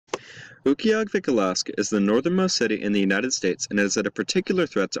Utqiagvik, Alaska is the northernmost city in the United States and is at a particular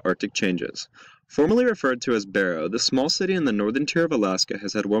threat to Arctic changes. Formerly referred to as Barrow, this small city in the northern tier of Alaska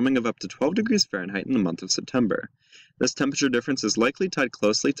has had warming of up to 12 degrees Fahrenheit in the month of September. This temperature difference is likely tied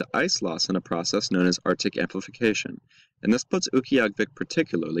closely to ice loss in a process known as Arctic amplification, and this puts Utqiagvik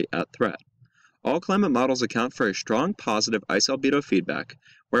particularly at threat. All climate models account for a strong positive ice albedo feedback,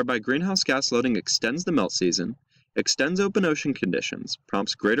 whereby greenhouse gas loading extends the melt season, extends open ocean conditions,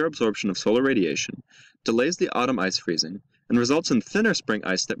 prompts greater absorption of solar radiation, delays the autumn ice freezing, and results in thinner spring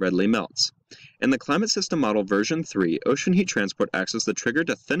ice that readily melts. In the Climate System Model version 3, ocean heat transport acts as the trigger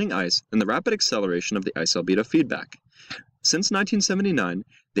to thinning ice and the rapid acceleration of the ice albedo feedback. Since 1979,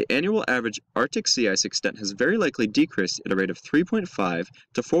 the annual average Arctic sea ice extent has very likely decreased at a rate of 3.5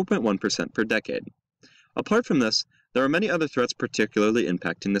 to 4.1% per decade. Apart from this, there are many other threats particularly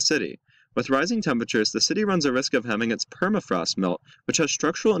impacting the city. With rising temperatures, the city runs a risk of having its permafrost melt, which has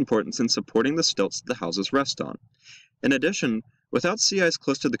structural importance in supporting the stilts the houses rest on. In addition, without sea ice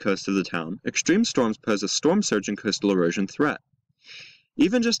close to the coast of the town, extreme storms pose a storm surge and coastal erosion threat.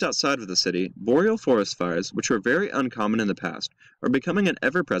 Even just outside of the city, boreal forest fires, which were very uncommon in the past, are becoming an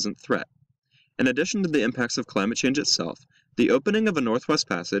ever-present threat. In addition to the impacts of climate change itself, the opening of a Northwest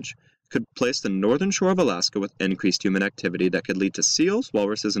Passage could place the northern shore of Alaska with increased human activity that could lead to seals,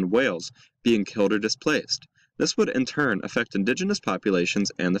 walruses, and whales being killed or displaced. This would in turn affect indigenous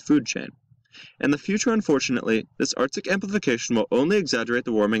populations and the food chain. In the future, unfortunately, this Arctic amplification will only exaggerate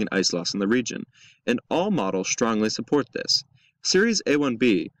the warming and ice loss in the region, and all models strongly support this. Series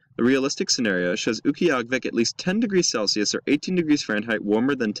A1b, the realistic scenario, shows Utqiagvik at least 10 degrees Celsius or 18 degrees Fahrenheit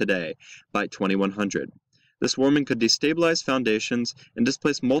warmer than today by 2100. This warming could destabilize foundations and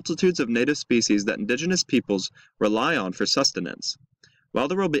displace multitudes of native species that indigenous peoples rely on for sustenance. While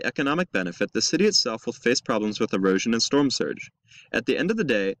there will be economic benefit, the city itself will face problems with erosion and storm surge. At the end of the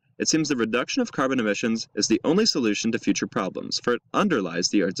day, it seems the reduction of carbon emissions is the only solution to future problems, for it underlies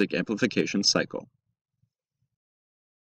the Arctic amplification cycle.